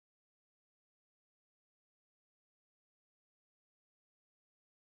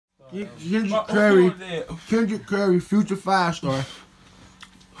Kendrick Curry, future 5-star,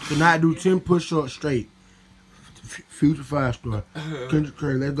 cannot do 10 push-ups straight. Future 5-star. Kendrick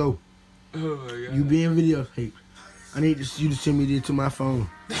Curry, let's go. Oh my God. You being videotaped. I need you to send me this to my phone.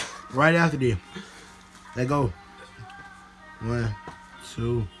 Right after this. Let's go. 1,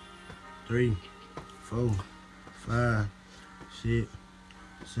 2, 3, 4, 5, 6,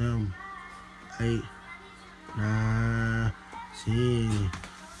 7, 8, 9, 10.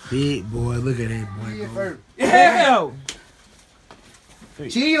 Big boy, look at that boy. Yeah.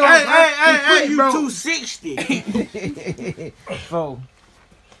 Chill, Hey, you bro. 260. 4.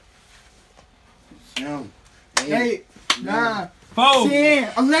 7, 8, 9, 4.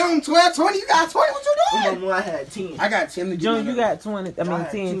 10, 11, 12, 20. You got 20. What you doing? I had 10. I got 10 to get June, you got 20. I mean, I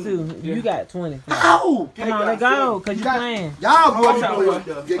had 10 10. too. Yeah. You got 20. Ow! Come on, let go, because you playing. Y'all boys.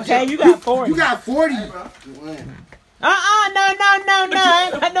 Okay, you got 40. You got 40. No.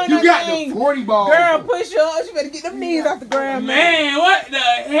 You got the 40 ball. Girl, push yours. You better get them knees off the ground, Man, what the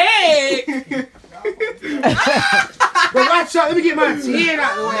heck? But watch out. Let me get my 10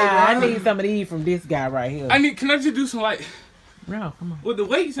 out the way. Nah, I need some of these from this guy right here. Can I just do some like Bro, come on. with the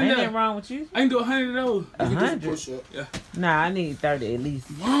weights in Ain't there? nothing wrong with you. I can do 100 of those. 100. Nah, I need 30 at least.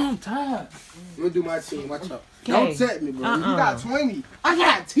 Mom, I'm tired. Let me do my 10. Watch out. Okay. Don't set me, bro. You got 20. I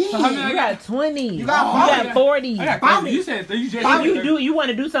got 10. So how many You got 20. You got got 40. I got 30. You said 30. You just If you want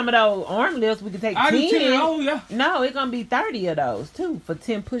to do some of those arm lifts, we can take 10. I do 10 of those, yeah. No, it's gonna be 30 of those too for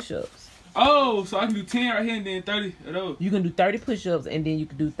 10 push-ups. Oh, so I can do 10 right here and then 30 of those. You can do 30 push-ups and then you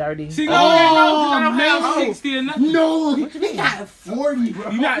can do 30. See, no, I don't have man. 60 or nothing. No, he got 40, bro.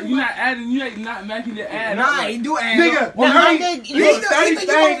 You're not adding, you're not making the add. Nah, up. he do add. Nigga, Now, well, I he- think he you- do 30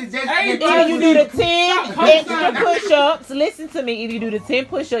 things. Hey, If you do the 10 extra push-ups, listen to me. If you do the 10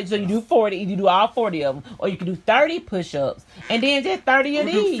 push-ups, so you do 40. If you do all 40 of them, or you can do 30 push-ups and then just 30 of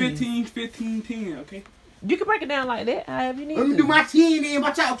We'll do these. 15, 10, okay? You can break it down like that, however you need Let me to. do my 10 then.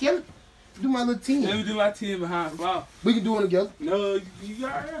 Watch out, Kelly. Do my little Let 10. me do my 10 behind. Wow. We can do it together. No, you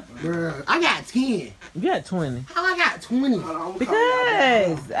got it. Bruh, I got 10. You got 20. How I got 20?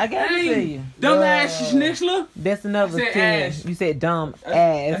 Because I got it to you. Dumbass schnitzler. That's another I said 10. ass. You said dumb I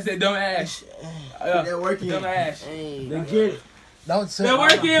ass. said dumb ass. That working. Dumb ass. They get it. Don't say That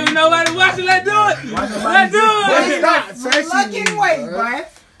working if nobody watching. Let's do it. Let's do it. Lucky way, boy.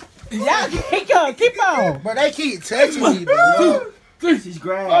 Yeah, keep on. But they keep touching me, bro. 3, She's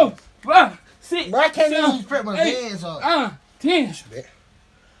grand. 4, 5, 6, Bro, I can't 7, even spread my 8, hands on. 10.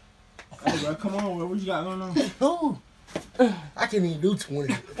 Hey, bro, come on, bro. What you got going on? Ooh. I can't even do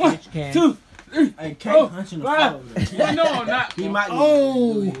 20. 1, can. 2, 3, Hey, 4, Kate hunching the 5. floor. No, I'm not. He might.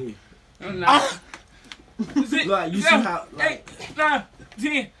 Oh. I'm not. 6, Like, you see 7, how, 8, 9,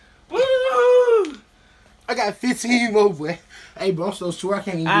 10. Woo! I got 15 more, boy. Hey, bro, I'm so sore I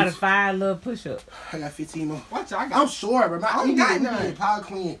can't even Out do of 5 little push-ups. I got 15 more. Watch out, I'm sore, bro. I don't got none. Power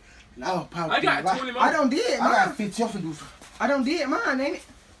clean. No, power I clean. got 20 more. I don't did I mine. got 15. I'm finna do. I don't did mine, ain't it?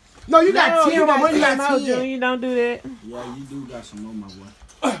 No, you got No, 10 more. You got more, 10. Junior. Don't do that. Yeah, you do got some more, my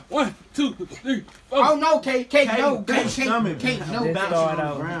boy. 1, 2, 3, 4. Oh, no, Kate. Kate, no. Kate, stomach, Kate, man. no. Let's Bouncing start on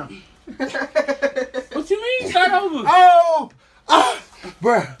the over. ground. What you mean? Start over. Oh.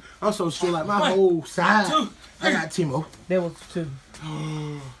 Bruh. I'm so sore. Like, my whole side. 2, I got 10 more. That was 2.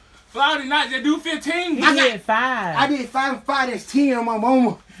 Friday night, they do 15. He I got- did 5. I did 5 and 5. That's 10 on my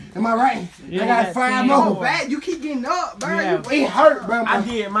mama. Am I right? Yeah, I you got got 5 10 more. more. Bad, you keep getting up, bro. Yeah. It hurt, bro. I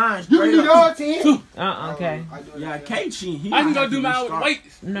did mine You straight can do up. your 10. Okay. Yeah, Kate, he I can might go have do to mine with restart.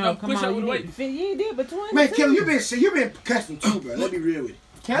 weights. No, come push on. up You with need weights. to fit. You did, but 20. Man, Kelly, you been cussing too, bro. Let me be real with you.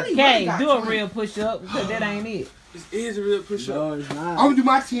 Kelly, Okay, really got do a 20. real push-up because that ain't it. This is a real push up. No, it's I'm not. gonna do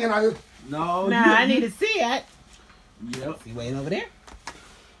my 10 out here. No, Nah, I need to see it. Yep, You waiting over there?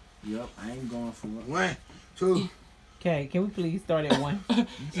 yep. I ain't going for it. 1, 2. Okay, can we please start at 1?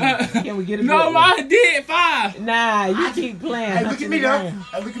 Can we get a No, good one? I did 5. Nah, you keep playing. Hey, look at me now. now.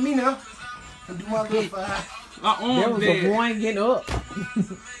 Hey, look at me now. I'm do my little 5. My There arm was a dead. one getting up.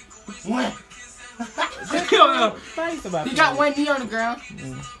 1. Face about He that. got 1 knee on the ground.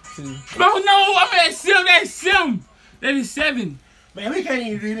 2. Bro, no, I'm at 7. That's 7. That is 7. Man, we can't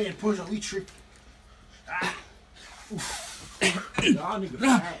even do that push up. We tripping. Y'all niggas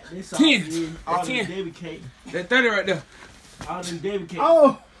fat. This all 10. good. All 10. them David Cake. That 30 right there. All them David Cake.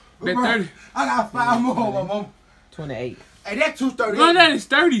 Oh. That bro, 30. I got 5 more on my mama. 28. Hey, that 230. No, that is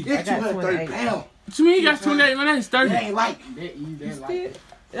 30. That's I got 230 28. pounds. What you mean you got 28? Man, that is 30. That ain't like. That you that like.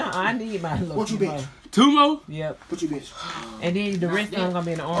 Still, I need my little. What you more. bench? 2 more? Yep. What you bench? And then the rest of them gonna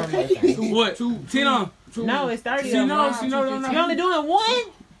be in the arm. Okay. What? 10 on. No, it's 30 See, of no, them. see, no. You only doing one?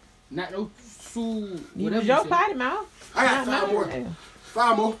 Not no food. You was your potty mouth. I got Not 5 more. mine.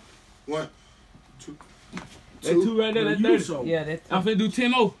 5 more. 1, 2. That 2 right there, Bro, that you 30. so- Yeah, that's I'm finna do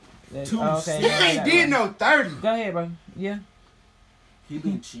 10 more. that's 2, okay. He ain't did no 30. Go ahead, bro. Yeah. He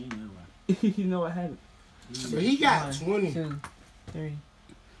been cheating. That's right. You know what happened? So he got 1, 20. 2, 3.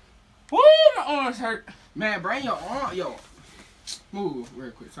 Woo, my arms hurt. Man, bring your arm, yo. Move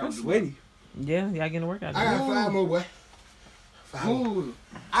real quick. I'm sweaty. Yeah, y'all getting to work out. I got 5 more, boy. 5 more. Move.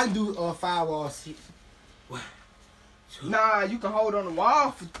 I can do 5 or 6. Nah, you can hold on the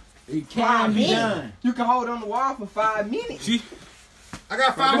wall for. It 5 can be minutes. done. You can hold on the wall for 5 minutes. See? I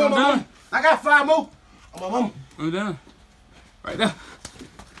got 5 Right more, there, my I'm mama. I got 5 more. Oh, my mama. I'm done. Right there.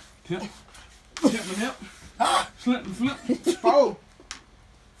 Yep. Slip my hip. Slip and flip. 4,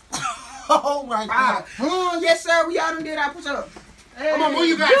 Oh, my 5. God. Yes, sir. We all done did our push up. How much more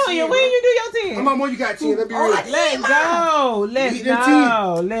you got? Junior, 10, when bro? you do your 10? How much more you got, 10? Let me real. Let's go. Let's Get them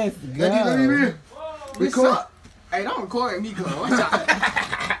go. Let's Let me go. real. What's Record. up? Hey, don't record me, cuz. Watch out.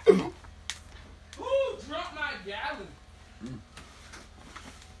 Who dropped my gallon?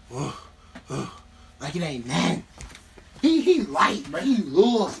 Like it ain't nothing. He light, bro. He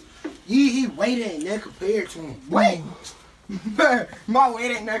little. He weighted ain't that compared to him. Wait. My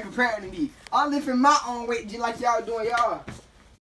weight ain't nothing compared to me. I'm lifting my own weight just like y'all doing y'all.